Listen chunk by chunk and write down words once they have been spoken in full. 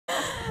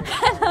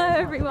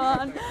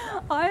everyone.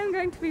 I am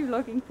going to be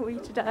vlogging for you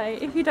today.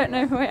 If you don't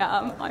know who I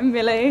am, I'm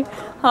Millie.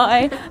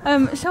 Hi.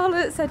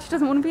 Charlotte said she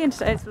doesn't want to be in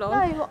today's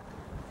vlog. No,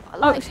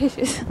 like, she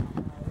is.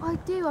 I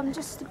do. I'm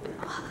just.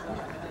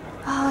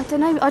 I don't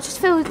know. I just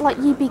feel like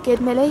you'd be good,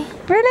 Millie.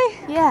 Really?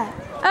 Yeah.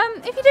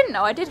 If you didn't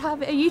know, I did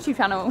have a YouTube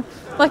channel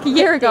like a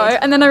year ago,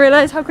 and then I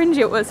realised how cringy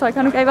it was, so I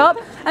kind of gave up.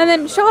 And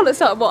then Charlotte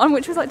started one,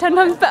 which was like 10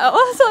 times better.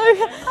 So,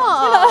 you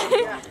know,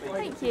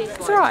 thank you.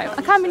 it's alright.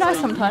 I can be nice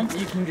sometimes.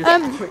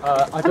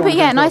 But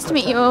yeah, nice to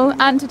meet you all.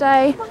 And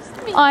today,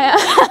 I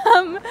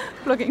am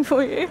vlogging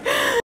for you.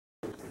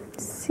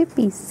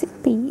 Sippy,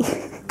 sippy.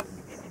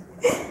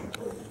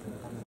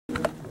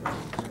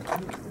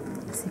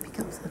 Sippy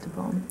cups at the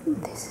bottom.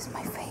 This is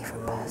my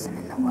favourite person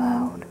in the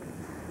world.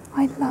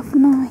 I love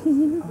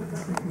Nahi.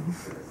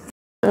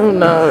 Oh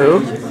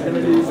no.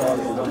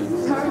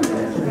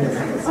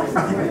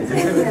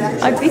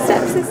 Ugly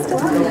stepsister.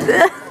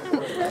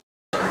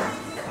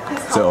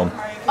 Is it on?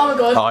 Oh my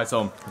god. Oh, it's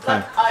on.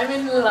 Okay. I'm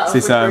in love.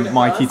 This is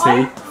Mikey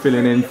T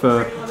filling in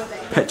for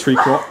Petri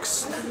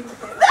Crocs.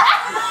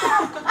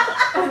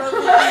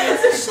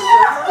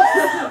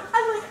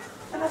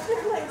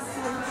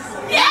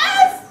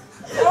 Yes!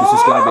 This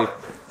is going to be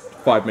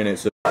 5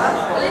 minutes. So,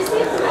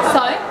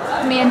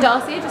 me and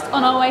Darcy are just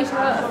on our way to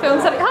a film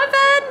study. Hi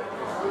Ben!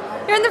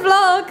 You're in the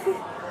vlog!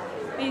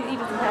 He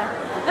doesn't care.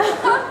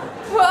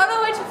 We're on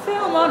our way to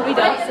film, aren't we,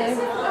 Darcy?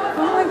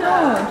 Oh my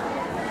god.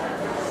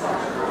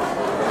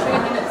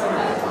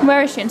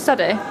 Where is she in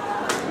study?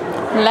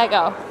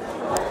 Lego.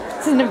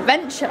 This is an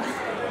adventure. I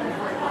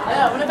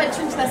know, I want to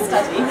venture into their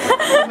study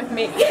with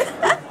me.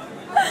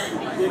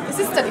 This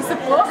is study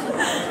support.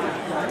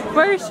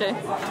 Where is she?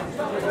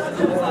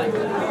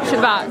 She's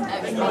back.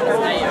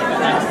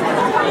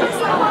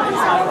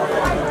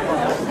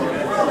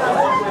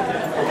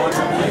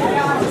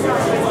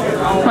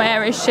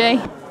 Where is she?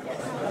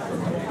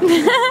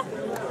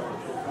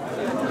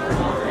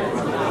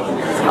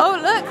 Oh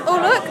look,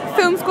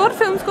 film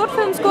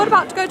squad,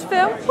 about to go to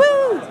film.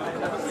 Woo!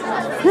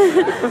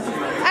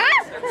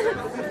 Ah!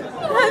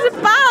 There's a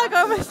bag, I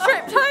almost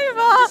tripped over.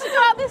 You should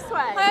go out this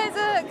way. Hi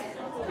Isaac,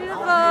 do the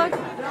vlog.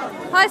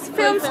 Hi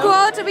film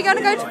squad, are we going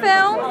to go to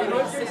film?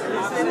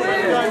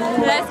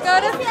 Let's go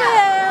to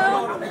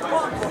film.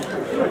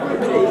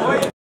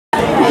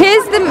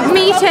 Here's the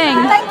meeting.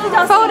 Thank you,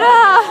 Darcy.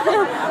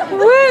 Folder.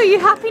 Woo, you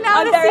happy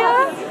now, I'm very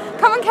Alicia?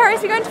 Come on Kerry,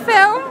 we're going to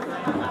film.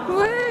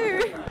 Woo.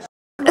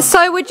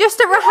 So we're just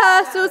at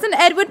rehearsals and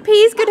Edward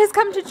Peasgood has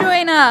come to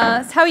join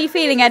us. How are you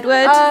feeling,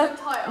 Edward?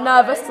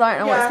 Nervous, I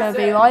don't know what it's going to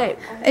be like.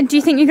 And do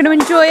you think you're going to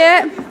enjoy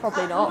it?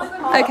 Probably not.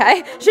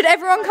 Okay. Should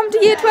everyone come to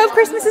Year 12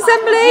 Christmas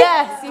Assembly?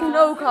 Yes, you can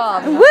all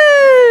come.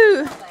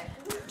 Woo!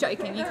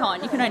 Joking, you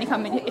can't. You can only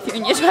come in if you're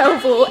in Year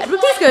 12 or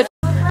Edward Peasgood.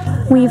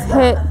 We've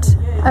hit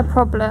a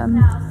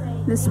problem.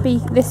 This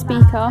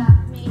speaker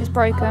is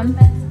broken,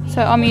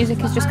 so our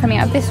music is just coming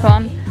out of this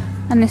one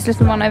and this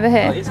little one over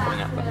here. It's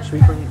coming out, but should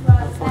we bring...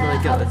 How far do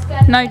they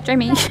go? No,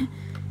 Jamie.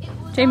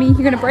 Jamie, you're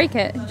going to break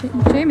it.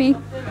 Jamie.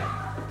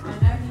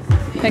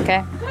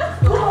 Okay.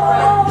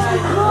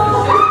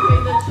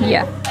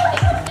 Yeah.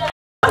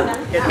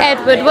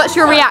 Edward, what's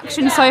your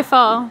reaction so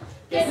far?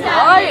 It's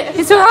alright? It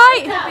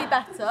could be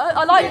better.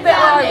 I like the bit where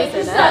I was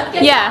in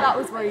it. Yeah. That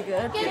was very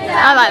good.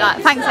 I like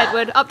that. Thanks,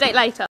 Edward. Update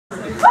later. Woo!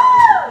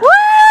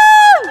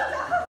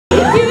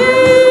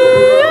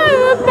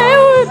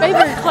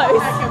 Very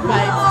close.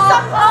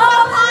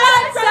 All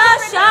lights are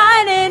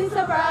shining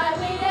so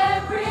brightly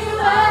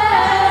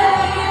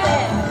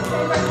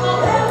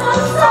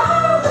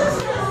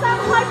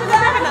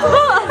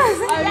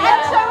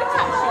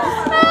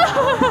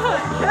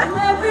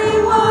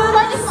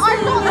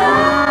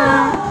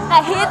I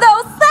hear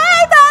those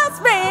sleigh bells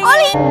ring. I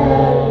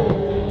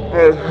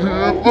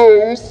hear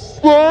those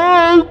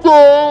sleigh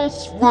bells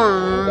ring.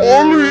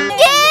 Ollie.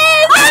 Yes!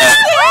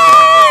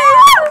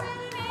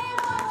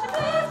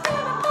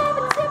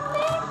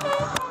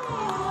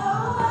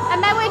 And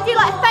then we do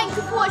like thank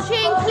you for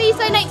watching. Please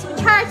donate to the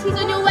charities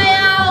on your way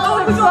out.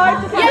 Oh my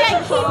god. Yeah,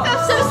 keep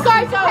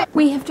subscribed.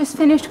 We have just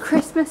finished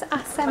Christmas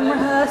ASEM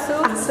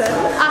rehearsal.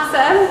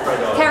 ASEM.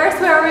 Keris,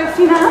 where are we off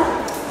to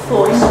now?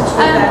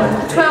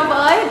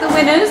 12i, the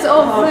winners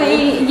of the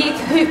Year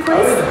Kahoot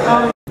quiz.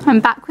 I'm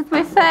back with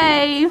my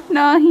fave,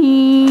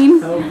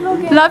 Naheen.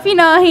 Love you,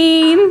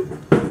 Naheen.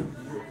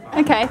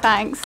 Okay,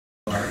 thanks.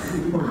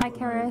 Hi,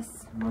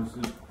 Keris.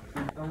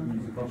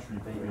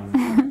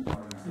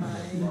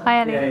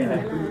 Hi,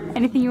 Ellie.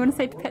 Anything you want to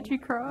say to Petri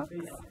Crocs?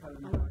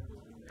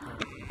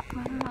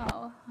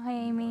 Wow. Hi,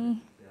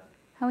 Amy.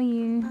 How are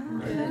you?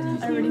 I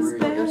already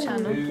split your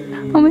channel.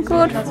 Oh my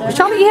god.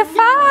 Charlotte, you have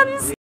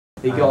fans!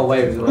 He got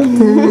away with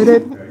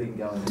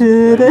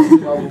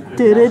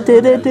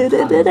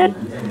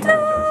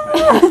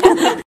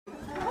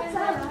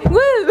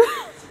Woo!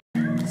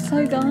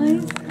 So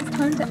guys, it's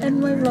time to end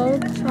my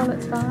vlog.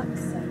 Charlotte's back.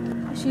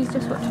 She's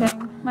just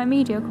watching my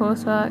media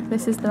coursework.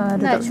 This is the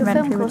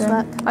documentary we're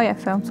doing. Oh yeah,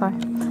 film, sorry.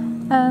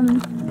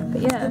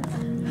 But yeah,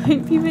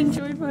 hope you've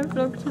enjoyed my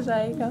vlog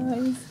today,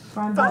 guys.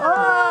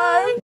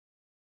 Bye!